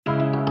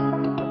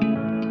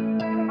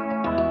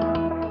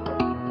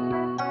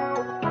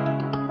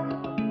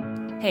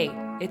Hey,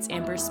 it's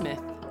Amber Smith.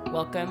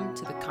 Welcome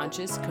to the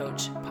Conscious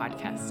Coach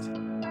Podcast.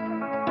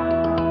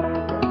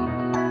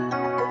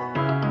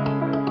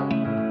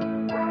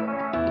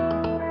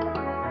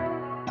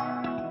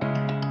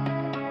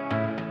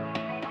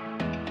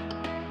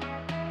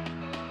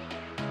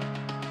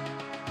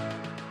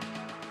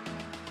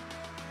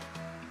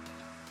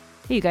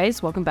 Hey, you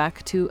guys, welcome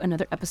back to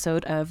another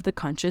episode of the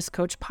Conscious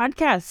Coach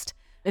Podcast.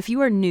 If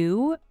you are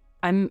new,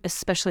 I'm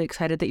especially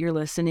excited that you're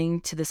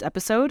listening to this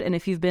episode. And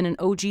if you've been an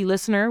OG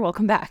listener,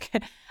 welcome back.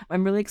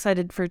 I'm really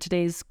excited for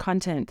today's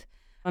content.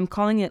 I'm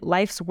calling it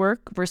Life's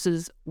Work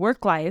versus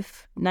Work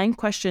Life, 9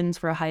 questions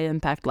for a high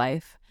impact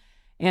life.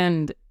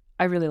 And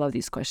I really love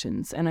these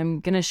questions. And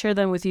I'm going to share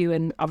them with you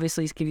and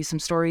obviously give you some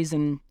stories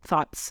and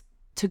thoughts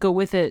to go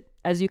with it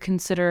as you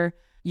consider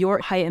your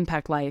high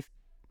impact life.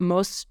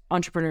 Most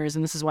entrepreneurs,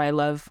 and this is why I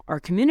love our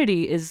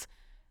community, is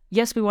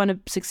yes, we want to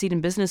succeed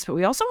in business, but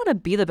we also want to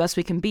be the best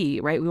we can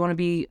be, right? We want to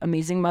be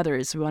amazing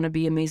mothers. We want to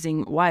be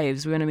amazing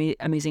wives. We want to be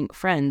amazing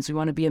friends. We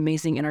want to be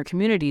amazing in our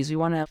communities. We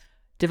want to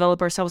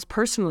develop ourselves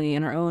personally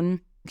in our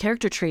own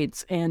character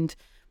traits and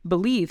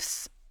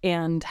beliefs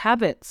and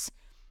habits.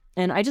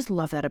 And I just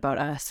love that about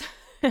us.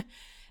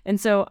 And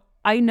so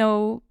I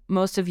know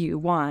most of you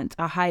want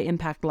a high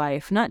impact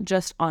life, not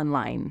just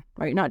online,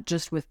 right? Not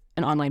just with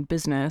an online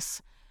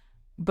business,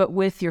 but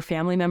with your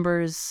family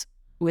members,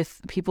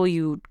 with people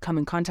you come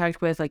in contact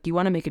with. Like, you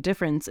want to make a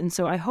difference. And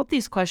so I hope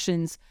these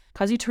questions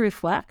cause you to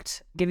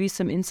reflect, give you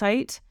some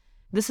insight.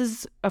 This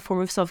is a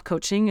form of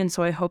self-coaching. And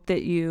so I hope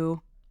that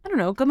you,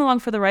 come along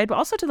for the ride, but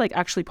also to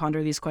actually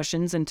ponder these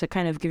questions and to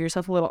kind of give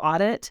yourself a little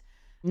audit,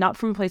 not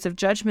from a place of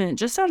judgment,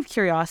 just out of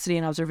curiosity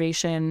and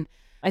observation.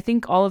 I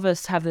think all of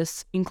us have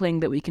this inkling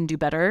that we can do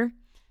better.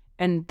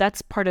 And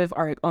that's part of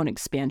our own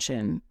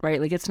expansion,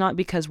 right? It's not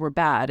because we're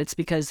bad. It's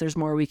because there's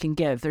more we can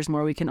give. There's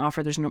more we can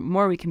offer. There's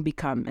more we can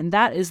become. And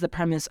that is the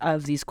premise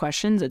of these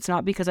questions. It's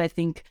not because I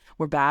think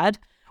we're bad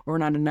or we're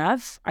not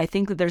enough. I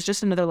think that there's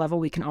just another level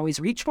we can always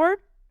reach for.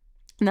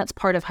 And that's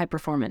part of high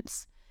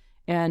performance.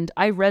 And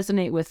I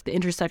resonate with the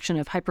intersection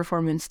of high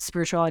performance,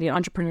 spirituality,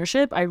 and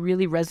entrepreneurship. I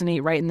really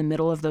resonate right in the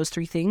middle of those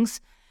 3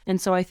 things.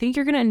 And so I think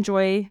you're going to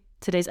enjoy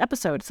today's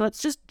episode. So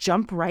let's just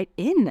jump right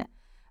in.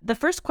 The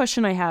first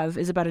question I have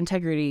is about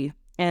integrity,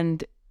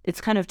 and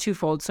it's kind of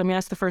twofold. So I'm going to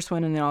ask the first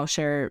one, and then I'll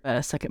share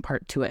a second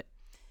part to it.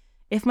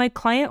 If my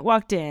client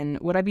walked in,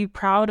 would I be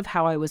proud of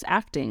how I was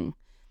acting?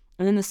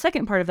 And then the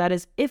second part of that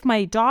is, if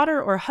my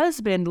daughter or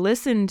husband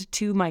listened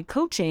to my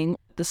coaching,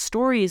 the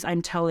stories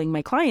I'm telling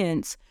my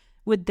clients,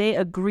 would they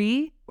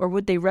agree or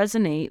would they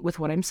resonate with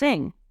what I'm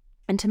saying?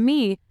 And to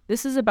me,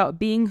 this is about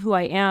being who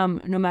I am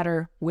no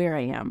matter where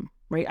I am,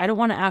 right? I don't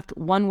want to act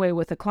one way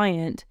with a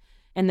client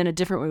and then a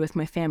different way with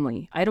my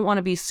family. I don't want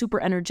to be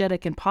super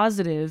energetic and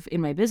positive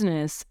in my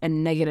business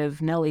and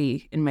negative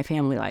Nelly in my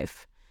family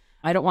life.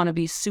 I don't want to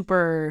be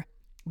super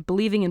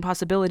believing in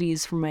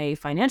possibilities for my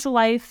financial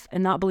life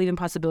and not believe in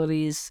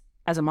possibilities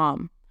as a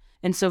mom.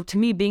 And so to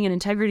me, being in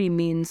integrity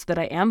means that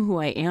I am who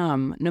I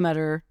am, no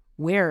matter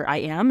where I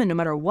am and no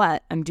matter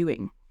what I'm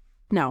doing.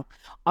 Now,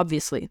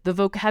 obviously, the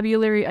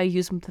vocabulary I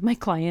use with my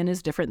client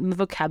is different than the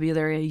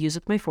vocabulary I use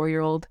with my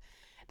 4-year-old.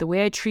 The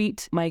way I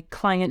treat my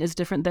client is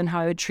different than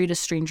how I would treat a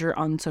stranger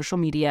on social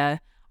media.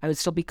 I would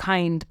still be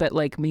kind, but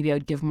maybe I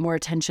would give more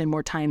attention,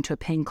 more time to a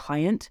paying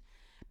client.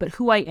 But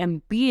who I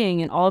am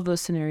being in all of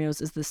those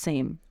scenarios is the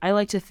same. I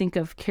like to think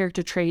of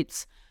character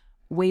traits,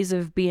 ways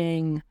of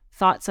being,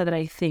 thoughts that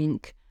I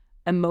think,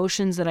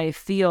 emotions that I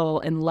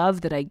feel, and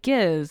love that I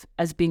give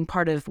as being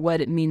part of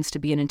what it means to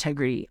be in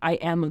integrity. I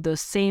am the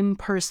same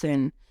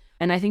person.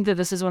 And I think that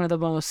this is one of the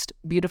most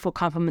beautiful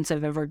compliments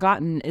I've ever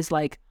gotten is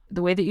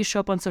the way that you show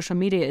up on social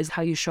media is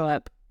how you show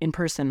up in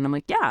person. And I'm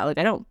I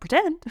don't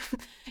pretend.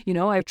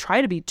 I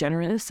try to be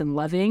generous and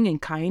loving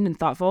and kind and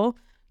thoughtful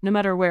no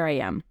matter where I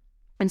am.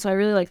 And so I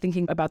really like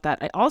thinking about that.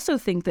 I also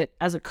think that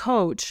as a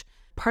coach,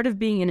 part of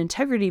being in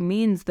integrity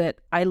means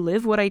that I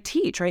live what I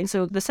teach, right? And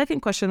so the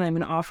second question that I'm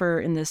going to offer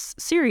in this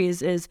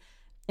series is,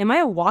 am I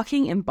a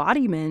walking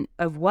embodiment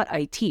of what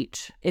I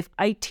teach? If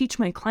I teach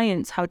my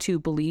clients how to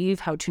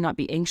believe, how to not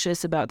be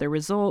anxious about their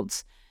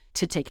results,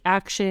 to take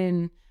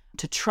action,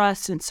 to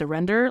trust and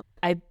surrender,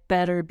 I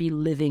better be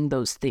living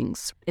those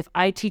things. If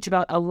I teach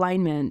about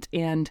alignment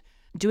and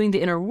doing the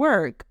inner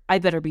work, I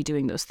better be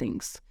doing those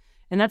things.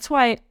 And that's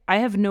why I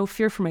have no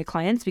fear for my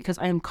clients, because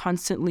I am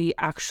constantly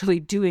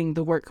actually doing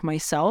the work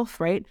myself,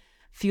 right?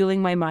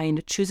 Fueling my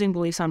mind, choosing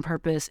beliefs on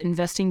purpose,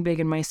 investing big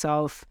in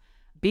myself,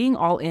 being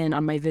all in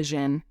on my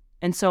vision.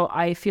 And so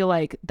I feel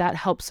like that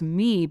helps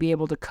me be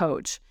able to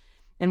coach.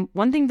 And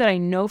one thing that I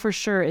know for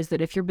sure is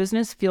that if your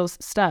business feels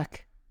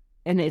stuck,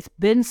 and it's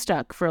been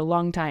stuck for a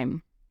long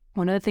time,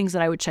 one of the things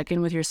that I would check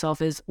in with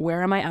yourself is,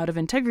 where am I out of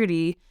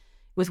integrity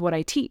with what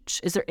I teach?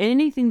 Is there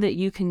anything that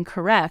you can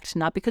correct?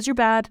 Not because you're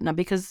bad, not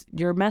because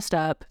you're messed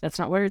up. That's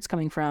not where it's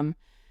coming from.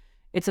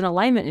 It's an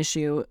alignment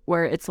issue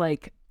where it's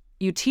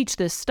you teach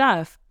this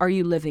stuff. Are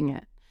you living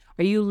it?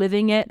 Are you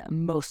living it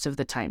most of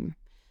the time?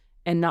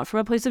 And not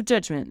from a place of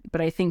judgment,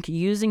 but I think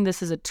using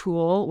this as a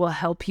tool will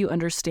help you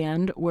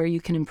understand where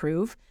you can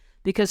improve.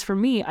 Because for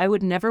me, I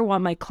would never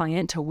want my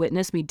client to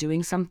witness me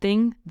doing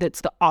something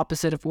that's the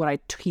opposite of what I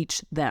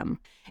teach them.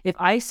 If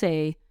I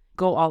say,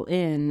 go all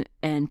in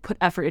and put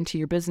effort into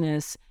your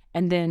business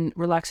and then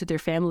relax with your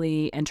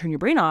family and turn your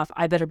brain off,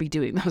 I better be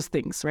doing those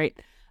things, right?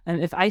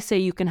 And if I say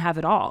you can have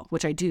it all,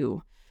 which I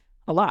do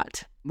a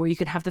lot, where you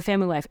can have the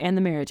family life and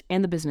the marriage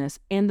and the business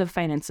and the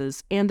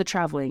finances and the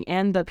traveling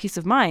and the peace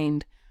of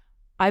mind,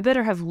 I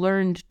better have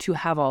learned to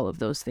have all of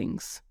those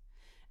things.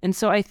 And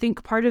so I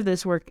think part of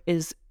this work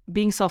is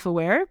being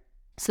self-aware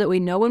so that we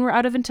know when we're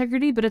out of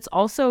integrity, but it's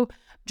also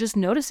just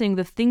noticing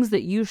the things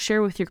that you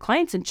share with your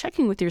clients and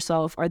checking with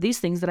yourself, are these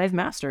things that I've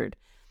mastered?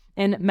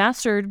 And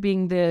mastered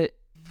being the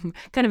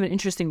kind of an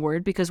interesting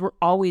word because we're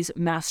always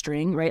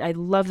mastering, right? I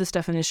love this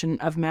definition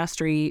of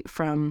mastery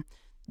from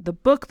the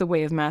book, The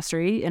Way of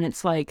Mastery. And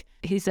it's like,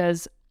 he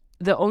says,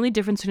 the only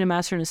difference between a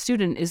master and a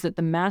student is that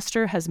the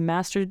master has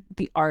mastered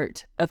the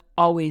art of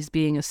always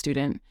being a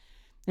student.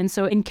 And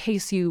so in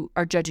case you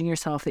are judging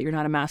yourself that you're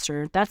not a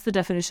master, that's the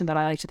definition that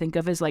I like to think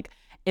of as like,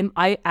 am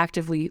I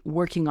actively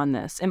working on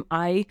this? Am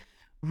I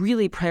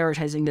really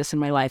prioritizing this in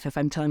my life if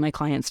I'm telling my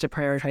clients to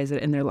prioritize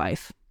it in their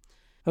life?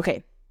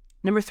 Okay,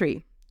 number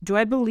 3, do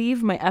I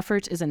believe my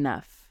effort is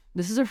enough?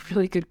 This is a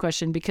really good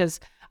question because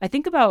I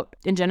think about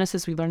in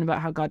Genesis, we learn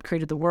about how God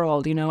created the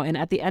world, and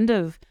at the end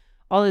of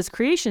all his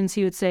creations,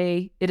 he would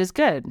say, it is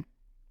good.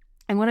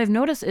 And what I've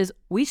noticed is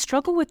we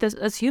struggle with this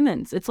as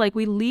humans. It's like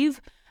we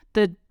leave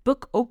the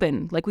book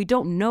open, like we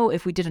don't know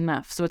if we did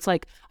enough. So it's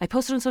like I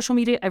posted on social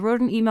media, I wrote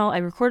an email, I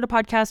recorded a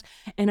podcast,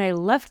 and I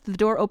left the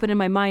door open in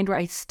my mind where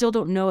I still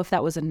don't know if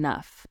that was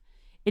enough.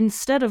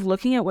 Instead of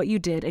looking at what you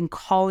did and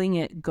calling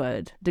it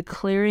good,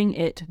 declaring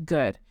it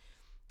good.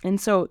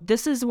 And so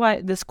this is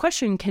why this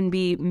question can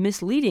be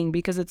misleading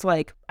because it's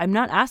like, I'm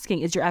not asking,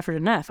 is your effort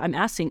enough? I'm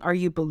asking, are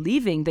you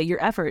believing that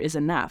your effort is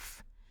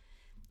enough?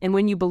 And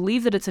when you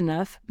believe that it's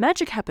enough,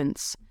 magic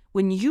happens.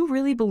 When you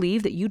really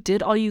believe that you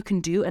did all you can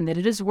do and that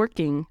it is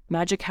working,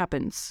 magic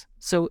happens.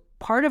 So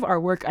part of our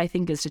work, I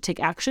think, is to take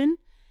action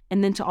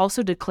and then to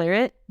also declare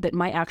it that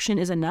my action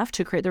is enough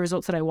to create the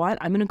results that I want.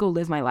 I'm going to go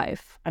live my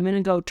life. I'm going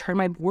to go turn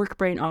my work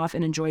brain off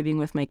and enjoy being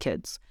with my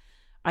kids.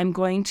 I'm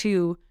going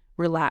to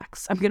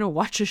relax. I'm going to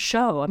watch a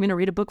show. I'm going to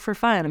read a book for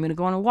fun. I'm going to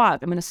go on a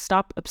walk. I'm going to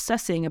stop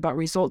obsessing about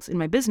results in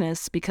my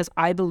business because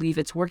I believe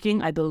it's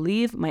working. I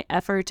believe my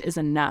effort is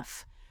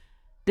enough.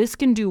 This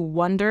can do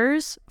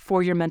wonders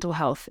for your mental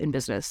health in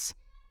business.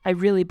 I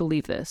really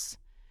believe this,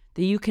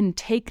 that you can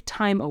take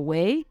time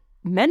away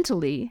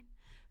mentally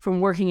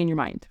from working in your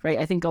mind, right?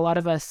 I think a lot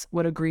of us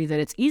would agree that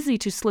it's easy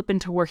to slip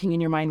into working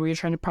in your mind where you're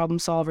trying to problem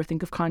solve or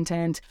think of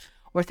content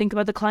or think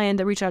about the client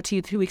that reached out to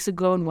you 2 weeks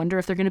ago and wonder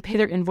if they're going to pay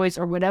their invoice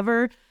or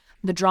whatever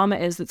the drama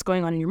is that's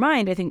going on in your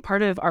mind. I think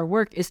part of our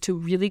work is to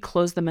really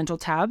close the mental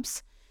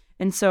tabs.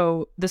 And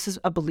so this is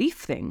a belief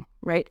thing,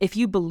 right? If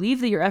you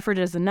believe that your effort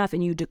is enough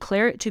and you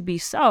declare it to be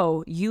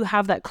so, you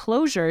have that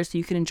closure so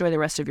you can enjoy the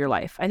rest of your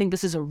life. I think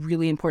this is a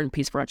really important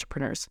piece for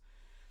entrepreneurs.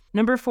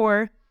 Number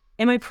 4,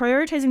 am I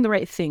prioritizing the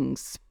right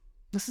things?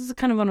 This is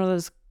kind of one of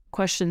those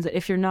questions that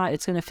if you're not,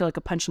 it's going to feel like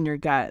a punch in your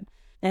gut.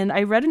 And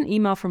I read an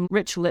email from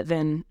Rich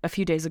Litvin a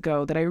few days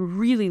ago that I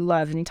really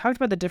loved. And he talked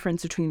about the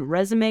difference between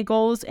resume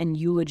goals and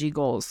eulogy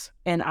goals.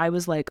 And I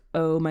was like,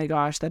 oh my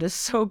gosh, that is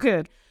so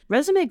good.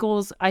 Resume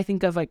goals, I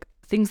think of like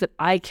things that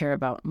I care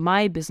about,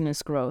 my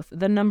business growth,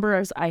 the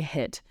numbers I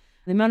hit,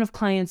 the amount of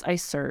clients I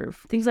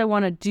serve, things I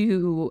want to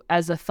do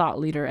as a thought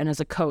leader and as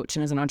a coach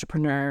and as an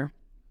entrepreneur.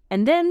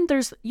 And then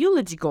there's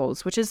eulogy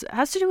goals, which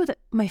has to do with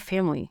my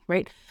family,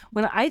 right?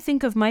 When I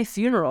think of my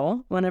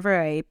funeral, whenever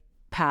I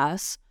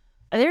pass,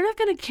 they're not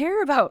going to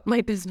care about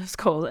my business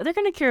goals. They're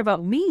going to care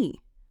about me,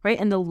 right?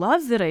 And the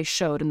love that I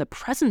showed and the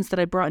presence that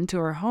I brought into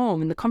our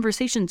home and the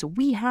conversations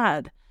we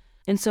had.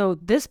 And so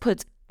this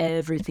puts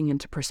everything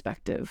into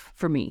perspective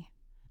for me.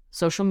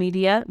 Social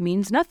media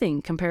means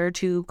nothing compared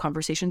to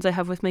conversations I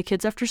have with my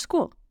kids after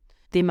school.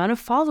 The amount of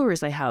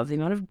followers I have, the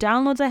amount of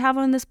downloads I have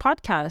on this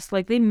podcast,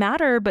 like they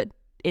matter, but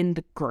in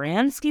the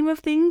grand scheme of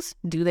things,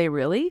 do they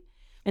really?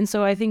 And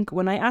so I think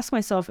when I ask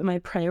myself, am I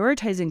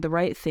prioritizing the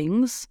right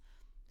things?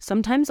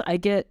 Sometimes I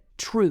get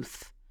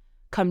truth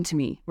come to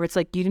me where it's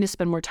like, you need to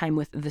spend more time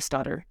with this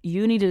daughter.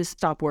 You need to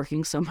stop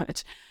working so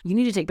much. You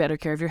need to take better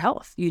care of your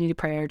health. You need to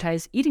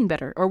prioritize eating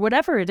better or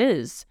whatever it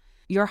is.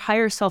 Your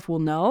higher self will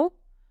know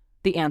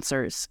the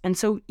answers. And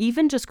so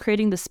even just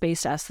creating the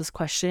space to ask this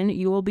question,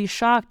 you will be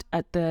shocked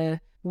at the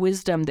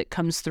wisdom that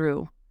comes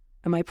through.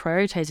 Am I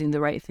prioritizing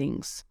the right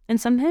things? And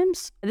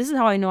sometimes this is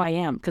how I know I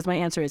am because my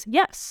answer is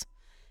yes.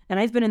 And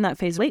I've been in that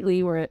phase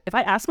lately where if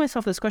I ask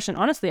myself this question,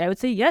 honestly, I would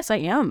say, yes, I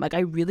am. Like, I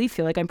really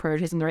feel like I'm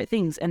prioritizing the right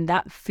things. And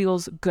that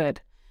feels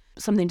good.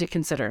 Something to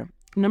consider.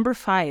 Number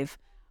 5,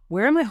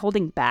 where am I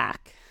holding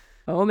back?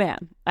 Oh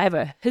man, I have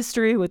a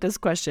history with this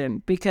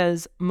question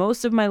because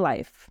most of my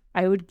life,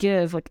 I would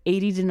give like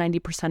 80 to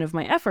 90% of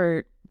my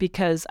effort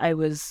because I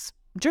was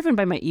driven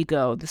by my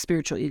ego, the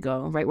spiritual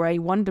ego, right? Where I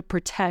wanted to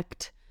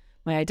protect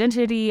my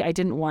identity. I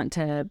didn't want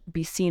to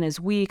be seen as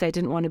weak. I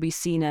didn't want to be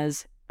seen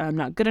as I'm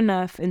not good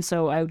enough. And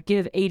so I would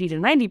give 80 to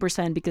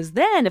 90% because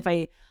then if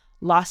I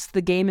lost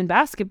the game in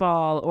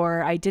basketball,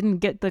 or I didn't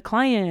get the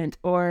client,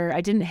 or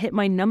I didn't hit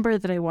my number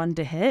that I wanted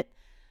to hit,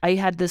 I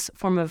had this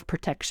form of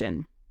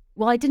protection.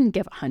 Well, I didn't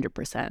give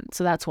 100%,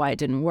 so that's why it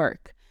didn't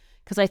work.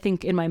 Because I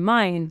think in my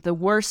mind, the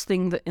worst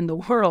thing in the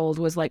world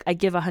was like, I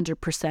give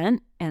 100%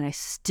 and I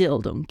still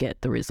don't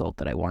get the result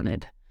that I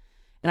wanted.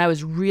 And I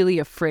was really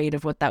afraid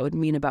of what that would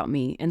mean about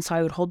me. And so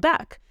I would hold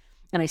back.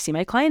 And I see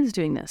my clients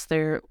doing this.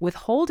 They're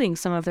withholding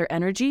some of their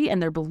energy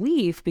and their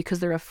belief because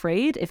they're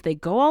afraid if they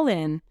go all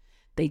in,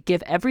 they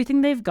give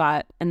everything they've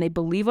got and they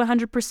believe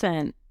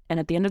 100%. And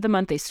at the end of the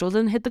month, they still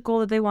didn't hit the goal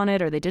that they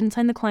wanted, or they didn't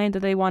sign the client that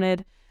they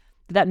wanted.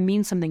 That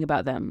means something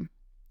about them.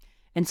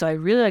 And so I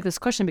really like this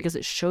question because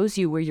it shows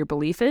you where your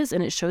belief is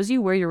and it shows you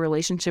where your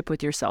relationship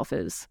with yourself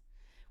is.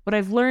 What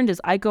I've learned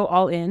is I go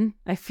all in.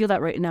 I feel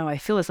that right now. I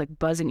feel this like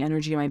buzzing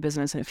energy in my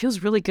business and it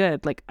feels really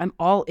good. Like I'm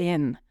all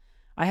in.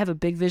 I have a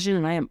big vision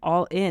and I am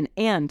all in,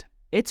 and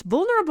it's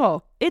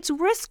vulnerable. It's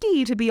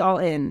risky to be all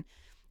in.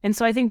 And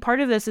so I think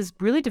part of this is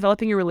really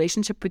developing your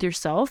relationship with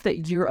yourself,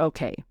 that you're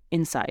okay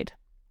inside.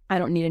 I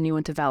don't need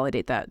anyone to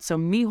validate that. So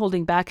me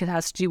holding back, it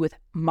has to do with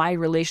my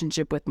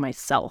relationship with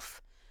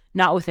myself,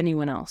 not with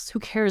anyone else. Who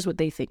cares what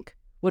they think?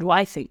 What do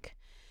I think?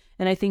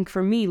 And I think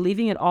for me,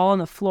 leaving it all on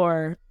the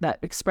floor, that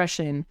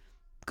expression,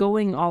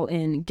 going all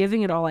in,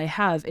 giving it all I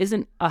have,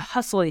 isn't a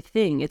hustly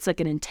thing. It's like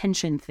an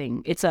intention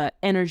thing. It's an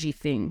energy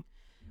thing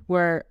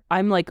where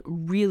I'm like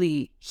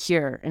really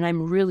here and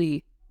I'm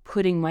really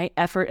putting my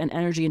effort and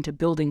energy into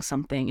building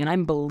something and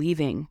I'm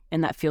believing,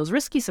 and that feels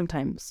risky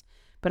sometimes.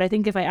 But I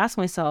think if I ask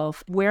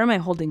myself, where am I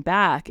holding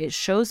back? It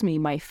shows me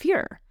my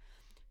fear.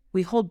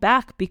 We hold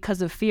back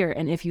because of fear.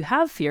 And if you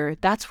have fear,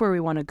 that's where we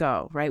want to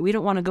go, right? We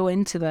don't want to go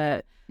into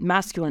the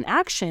masculine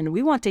action.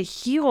 We want to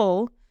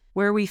heal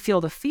where we feel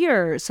the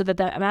fear so that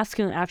that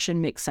masculine action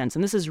makes sense.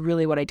 And this is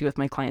really what I do with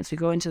my clients. We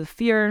go into the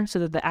fear so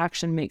that the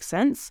action makes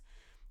sense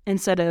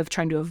instead of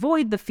trying to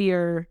avoid the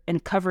fear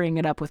and covering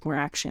it up with more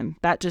action.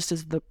 That just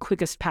is the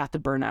quickest path to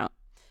burnout.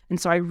 And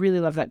so I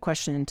really love that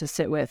question to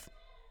sit with.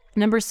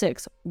 Number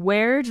 6,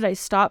 where did I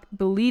stop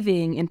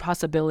believing in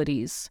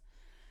possibilities?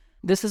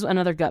 This is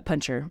another gut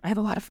puncher. I have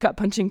a lot of gut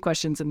punching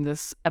questions in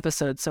this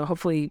episode, so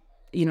hopefully,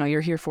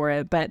 you're here for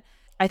it. But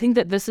I think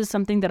that this is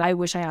something that I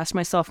wish I asked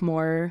myself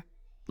more,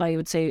 I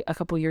would say a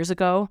couple years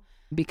ago,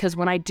 because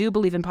when I do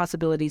believe in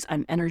possibilities,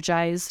 I'm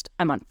energized,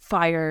 I'm on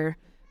fire,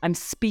 I'm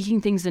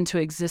speaking things into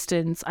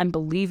existence, I'm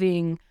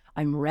believing,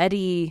 I'm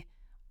ready.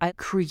 I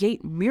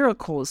create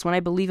miracles when I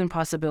believe in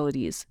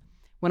possibilities.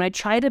 When I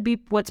try to be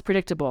what's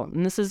predictable,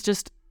 and this is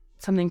just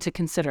something to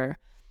consider,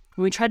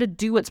 when we try to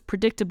do what's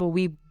predictable,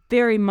 we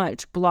very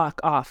much block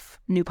off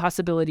new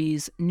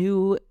possibilities,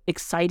 new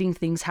exciting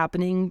things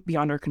happening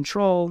beyond our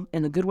control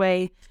in a good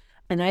way.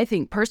 And I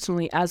think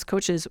personally, as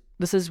coaches,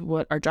 this is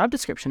what our job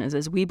description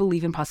is we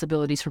believe in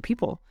possibilities for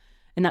people.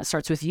 And that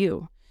starts with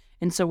you.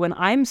 And so when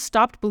I'm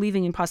stopped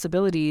believing in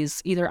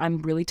possibilities, either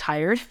I'm really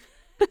tired.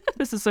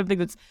 This is something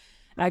that's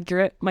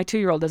accurate. My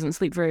 2-year-old doesn't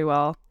sleep very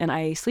well, and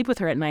I sleep with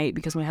her at night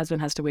because my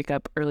husband has to wake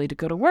up early to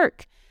go to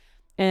work.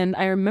 And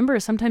I remember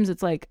sometimes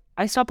it's like,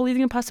 I stop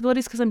believing in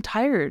possibilities because I'm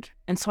tired.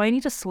 And so I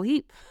need to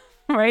sleep,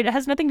 right? It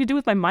has nothing to do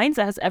with my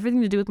mindset. It has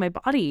everything to do with my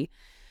body.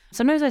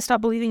 Sometimes I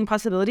stop believing in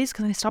possibilities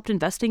because I stopped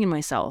investing in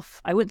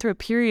myself. I went through a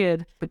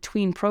period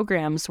between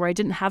programs where I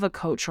didn't have a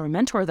coach or a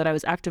mentor that I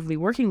was actively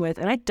working with.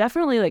 And I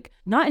definitely,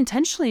 not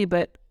intentionally,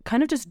 but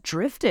kind of just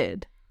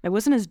drifted. I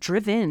wasn't as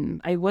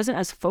driven. I wasn't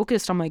as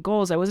focused on my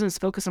goals. I wasn't as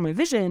focused on my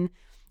vision.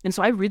 And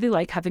so I really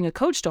like having a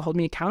coach to hold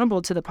me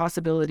accountable to the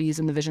possibilities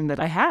and the vision that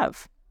I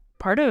have.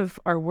 Part of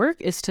our work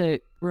is to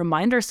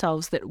remind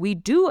ourselves that we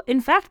do,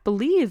 in fact,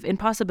 believe in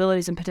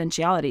possibilities and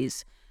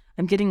potentialities.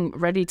 I'm getting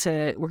ready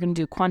we're going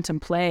to do quantum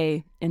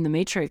play in the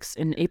Matrix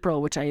in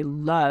April, which I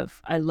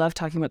love. I love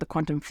talking about the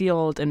quantum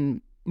field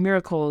and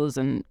miracles,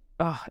 and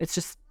it's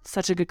just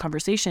such a good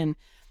conversation.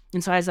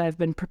 And so as I've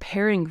been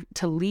preparing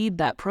to lead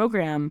that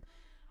program,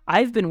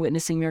 I've been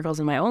witnessing miracles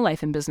in my own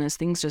life and business,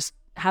 things just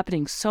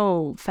happening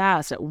so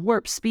fast at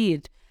warp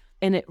speed.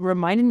 And it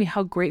reminded me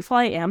how grateful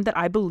I am that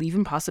I believe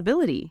in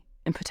possibility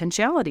and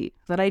potentiality,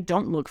 that I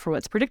don't look for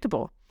what's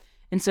predictable.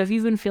 And so if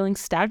you've been feeling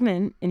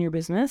stagnant in your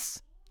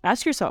business,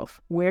 ask yourself,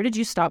 where did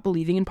you stop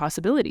believing in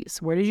possibilities?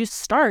 Where did you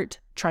start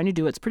trying to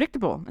do what's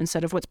predictable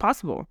instead of what's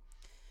possible?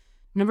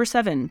 Number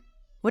 7,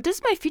 what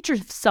does my future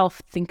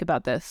self think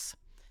about this?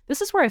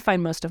 This is where I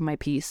find most of my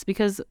peace,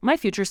 because my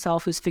future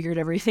self, who's figured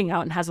everything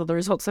out and has all the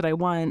results that I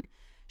want,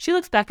 she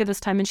looks back at this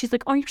time and she's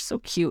like, oh, you're so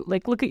cute.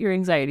 Look at your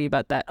anxiety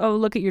about that. Oh,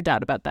 look at your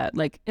dad about that.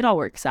 It all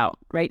works out,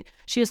 right?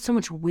 She has so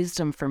much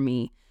wisdom for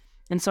me.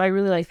 And so I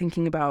really like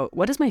thinking about,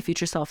 what does my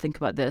future self think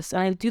about this?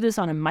 And I do this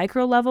on a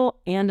micro level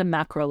and a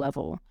macro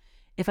level.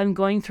 If I'm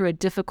going through a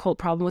difficult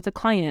problem with a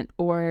client,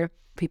 or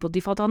people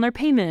default on their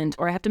payment,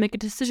 or I have to make a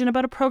decision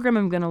about a program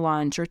I'm going to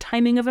launch, or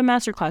timing of a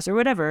masterclass or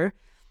whatever,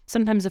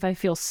 sometimes if I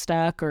feel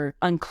stuck or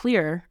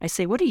unclear, I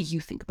say, what do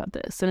you think about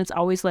this? And it's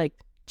always like,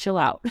 chill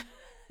out.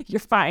 You're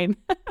fine.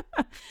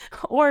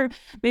 Or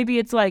maybe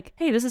it's like,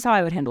 hey, this is how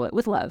I would handle it,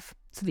 with love,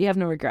 so that you have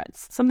no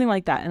regrets. Something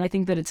like that. And I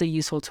think that it's a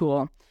useful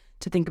tool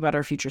to think about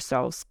our future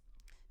selves.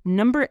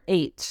 Number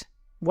 8,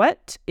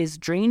 what is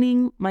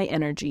draining my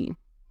energy?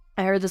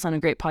 I heard this on a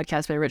great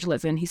podcast by Rich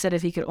Litvin. He said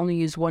if he could only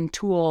use one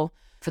tool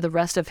for the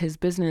rest of his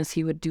business,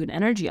 he would do an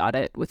energy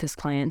audit with his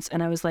clients.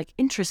 And I was like,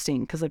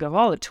 interesting, because like of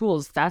all the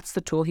tools, that's the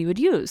tool he would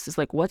use. It's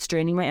like, what's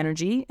draining my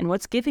energy and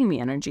what's giving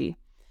me energy?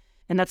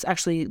 And that's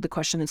actually the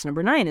question that's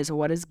number 9 is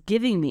what is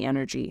giving me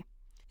energy?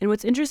 And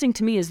what's interesting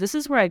to me is this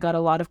is where I got a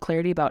lot of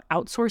clarity about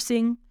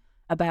outsourcing,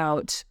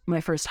 about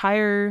my first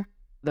hire,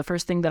 the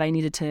first thing that I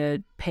needed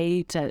to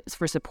pay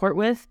for support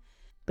with.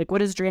 Like,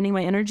 what is draining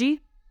my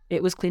energy?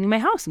 It was cleaning my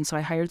house. And so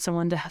I hired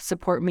someone to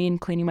support me in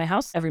cleaning my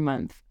house every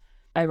month.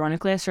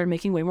 Ironically, I started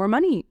making way more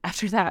money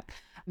after that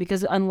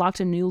because it unlocked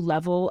a new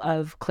level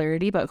of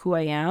clarity about who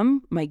I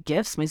am, my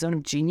gifts, my zone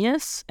of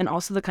genius, and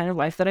also the kind of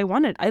life that I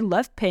wanted. I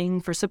love paying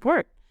for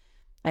support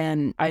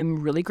and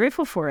I'm really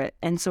grateful for it.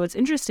 And so it's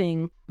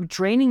interesting,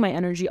 draining my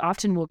energy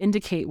often will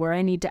indicate where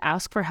I need to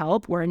ask for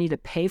help, where I need to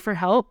pay for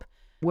help,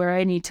 where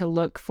I need to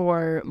look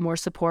for more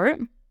support.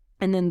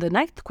 And then the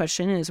next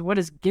question is what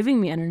is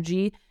giving me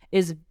energy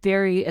is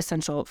very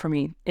essential for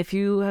me. If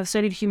you have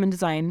studied human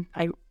design,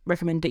 I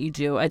recommend that you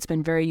do. It's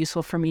been very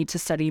useful for me to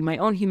study my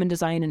own human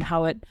design and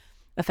how it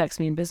affects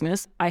me in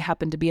business. I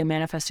happen to be a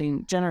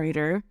manifesting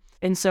generator.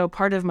 And so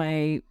part of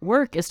my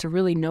work is to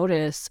really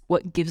notice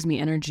what gives me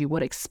energy,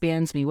 what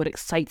expands me, what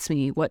excites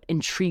me, what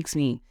intrigues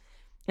me.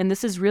 And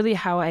this is really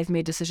how I've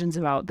made decisions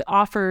about the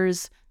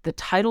offers, the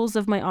titles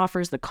of my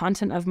offers, the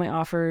content of my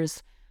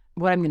offers,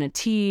 what I'm going to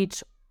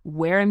teach,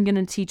 where I'm going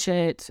to teach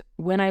it,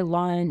 when I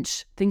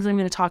launch, things I'm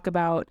going to talk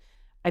about.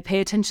 I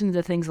pay attention to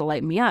the things that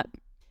light me up.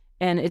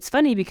 And it's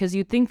funny because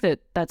you think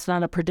that that's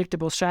not a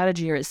predictable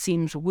strategy or it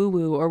seems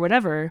woo-woo or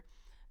whatever,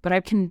 but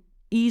I can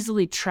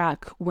easily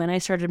track when I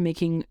started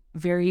making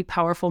very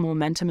powerful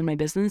momentum in my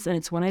business. And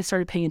it's when I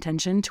started paying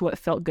attention to what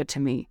felt good to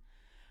me,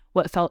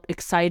 what felt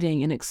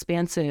exciting and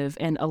expansive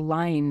and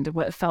aligned,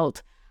 what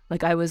felt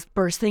like I was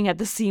bursting at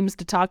the seams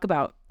to talk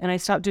about. And I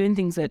stopped doing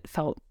things that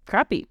felt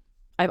crappy.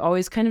 I've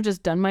always kind of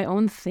just done my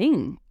own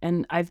thing,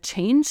 and I've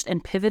changed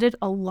and pivoted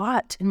a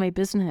lot in my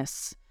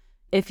business.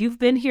 If you've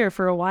been here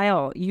for a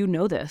while, you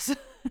know this.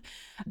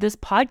 This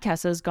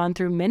podcast has gone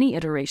through many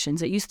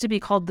iterations. It used to be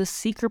called the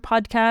Seeker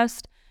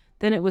Podcast.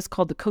 Then it was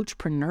called the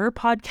Coachpreneur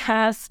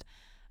Podcast.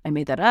 I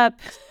made that up.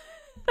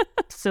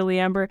 Silly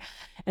Amber.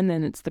 And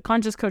then it's the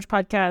Conscious Coach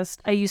Podcast.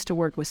 I used to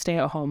work with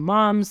stay-at-home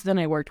moms. Then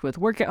I worked with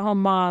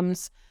work-at-home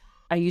moms.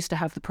 I used to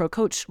have the Pro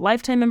Coach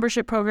Lifetime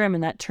Membership Program,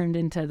 and that turned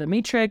into the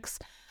Matrix.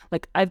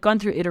 Like, I've gone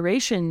through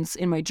iterations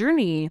in my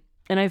journey,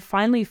 and I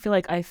finally feel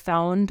like I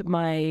found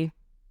my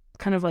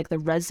kind of like the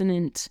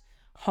resonant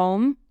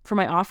home for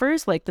my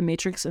offers. Like the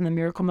Matrix and the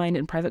Miracle Mind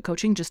and private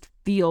coaching just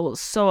feel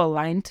so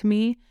aligned to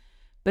me.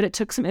 But it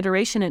took some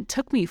iteration. It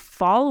took me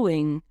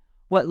following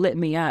what lit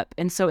me up.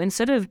 And so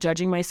instead of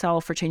judging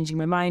myself for changing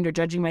my mind or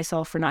judging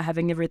myself for not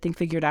having everything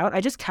figured out,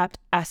 I just kept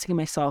asking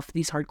myself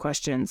these hard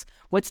questions.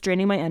 What's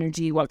draining my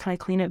energy? What can I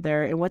clean up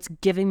there? And what's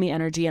giving me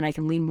energy? And I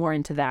can lean more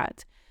into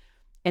that.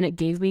 And it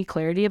gave me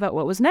clarity about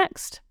what was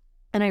next.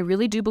 And I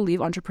really do believe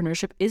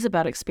entrepreneurship is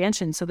about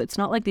expansion. So that it's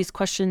not like these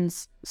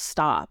questions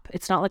stop.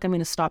 It's not like I'm going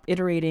to stop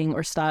iterating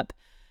or stop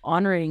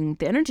honoring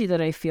the energy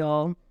that I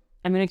feel.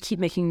 I'm going to keep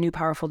making new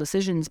powerful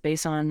decisions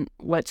based on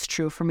what's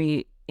true for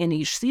me in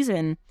each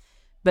season.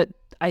 But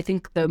I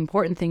think the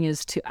important thing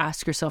is to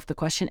ask yourself the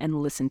question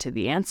and listen to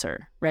the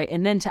answer, right?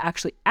 And then to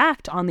actually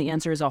act on the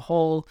answer is a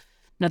whole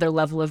another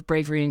level of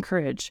bravery and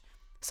courage.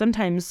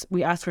 Sometimes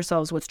we ask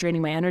ourselves what's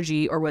draining my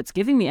energy or what's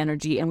giving me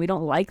energy, and we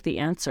don't like the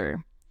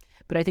answer.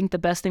 But I think the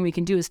best thing we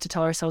can do is to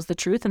tell ourselves the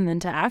truth and then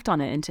to act on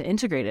it and to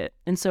integrate it.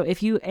 And so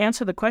if you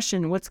answer the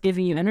question, what's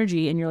giving you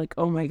energy? And you're like,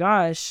 oh my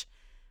gosh,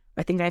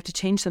 I think I have to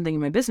change something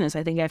in my business.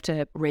 I think I have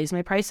to raise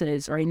my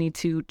prices, or I need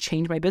to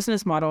change my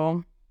business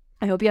model.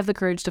 I hope you have the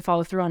courage to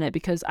follow through on it,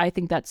 because I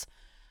think that's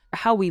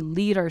how we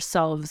lead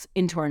ourselves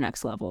into our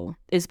next level,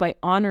 is by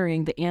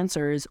honoring the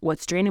answers,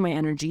 what's draining my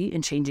energy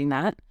and changing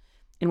that,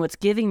 and what's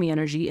giving me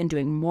energy and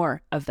doing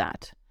more of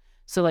that.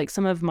 So like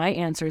some of my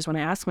answers when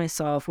I ask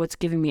myself what's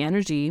giving me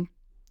energy,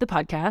 the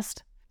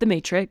podcast, the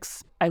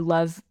Matrix. I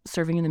love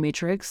serving in the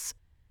Matrix,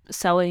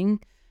 selling,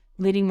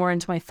 leading more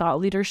into my thought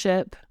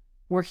leadership,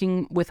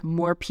 working with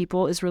more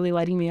people is really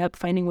lighting me up,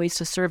 finding ways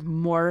to serve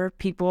more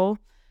people.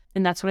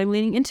 And that's what I'm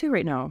leaning into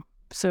right now.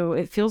 So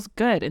it feels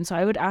good. And so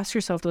I would ask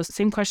yourself those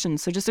same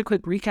questions. So just a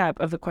quick recap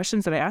of the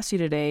questions that I asked you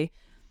today.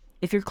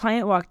 If your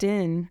client walked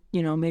in,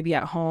 maybe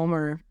at home,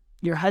 or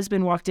your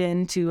husband walked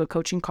into a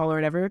coaching call or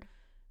whatever,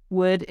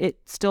 would it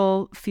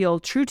still feel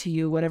true to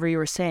you, whatever you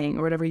were saying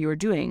or whatever you were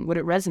doing? Would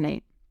it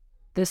resonate?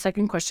 The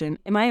second question,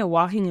 am I a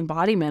walking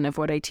embodiment of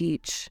what I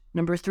teach?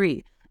 Number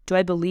 3, do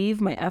I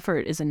believe my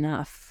effort is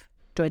enough?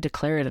 Do I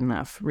declare it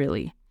enough,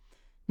 really?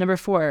 Number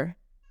 4,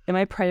 am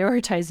I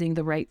prioritizing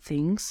the right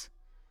things?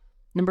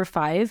 Number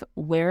 5,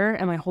 where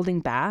am I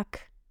holding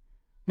back?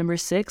 Number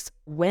 6,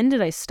 when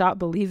did I stop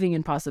believing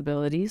in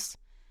possibilities?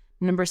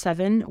 Number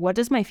 7, what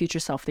does my future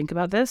self think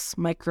about this,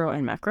 micro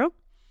and macro?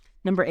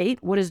 Number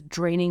 8, what is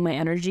draining my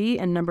energy?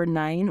 And number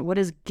 9, what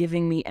is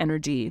giving me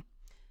energy?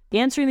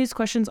 Answering these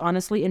questions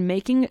honestly and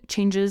making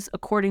changes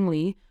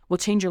accordingly will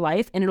change your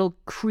life, and it'll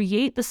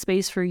create the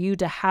space for you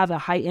to have a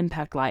high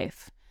impact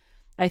life.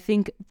 I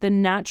think the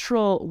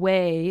natural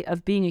way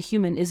of being a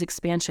human is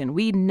expansion.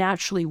 We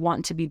naturally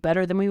want to be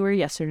better than we were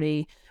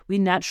yesterday. We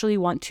naturally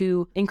want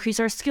to increase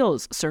our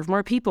skills, serve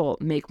more people,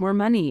 make more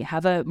money,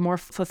 have a more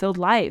fulfilled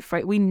life,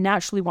 right? We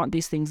naturally want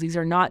these things. These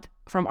are not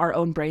from our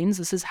own brains.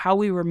 This is how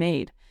we were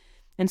made.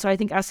 And so I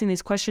think asking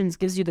these questions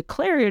gives you the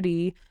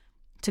clarity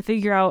to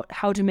figure out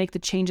how to make the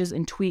changes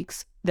and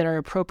tweaks that are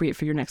appropriate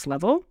for your next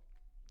level,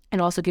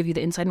 and also give you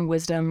the insight and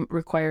wisdom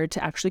required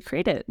to actually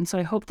create it. And so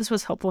I hope this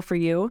was helpful for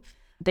you.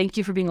 Thank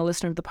you for being a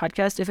listener of the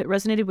podcast. If it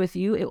resonated with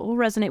you, it will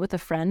resonate with a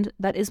friend.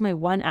 That is my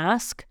one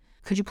ask.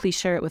 Could you please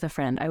share it with a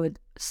friend? I would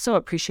so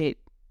appreciate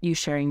you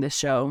sharing this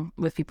show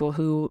with people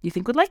who you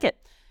think would like it.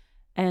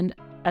 And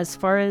as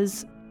far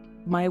as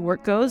my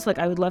work goes,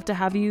 I would love to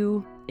have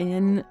you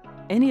in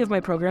any of my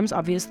programs,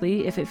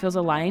 obviously, if it feels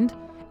aligned.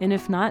 And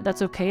if not,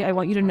 that's okay. I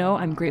want you to know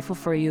I'm grateful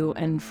for you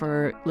and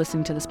for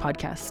listening to this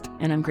podcast.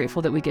 And I'm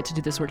grateful that we get to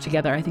do this work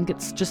together. I think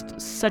it's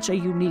just such a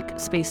unique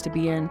space to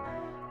be in.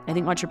 I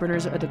think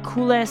entrepreneurs are the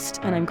coolest,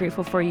 and I'm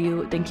grateful for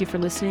you. Thank you for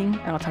listening,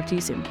 and I'll talk to you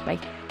soon. Bye.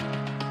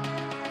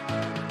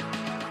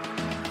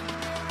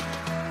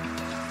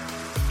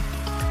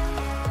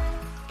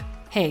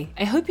 Hey,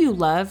 I hope you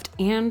loved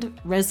and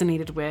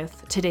resonated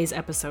with today's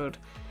episode.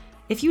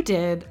 If you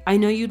did, I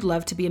know you'd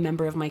love to be a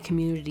member of my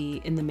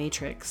community in The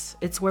Matrix.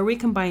 It's where we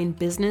combine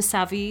business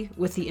savvy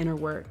with the inner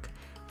work,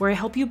 where I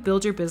help you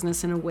build your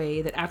business in a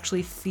way that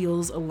actually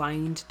feels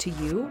aligned to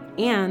you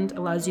and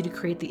allows you to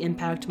create the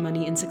impact,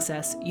 money, and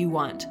success you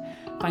want.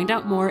 Find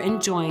out more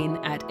and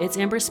join at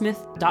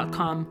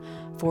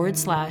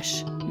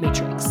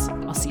itsambersmith.com/matrix.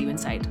 I'll see you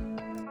inside.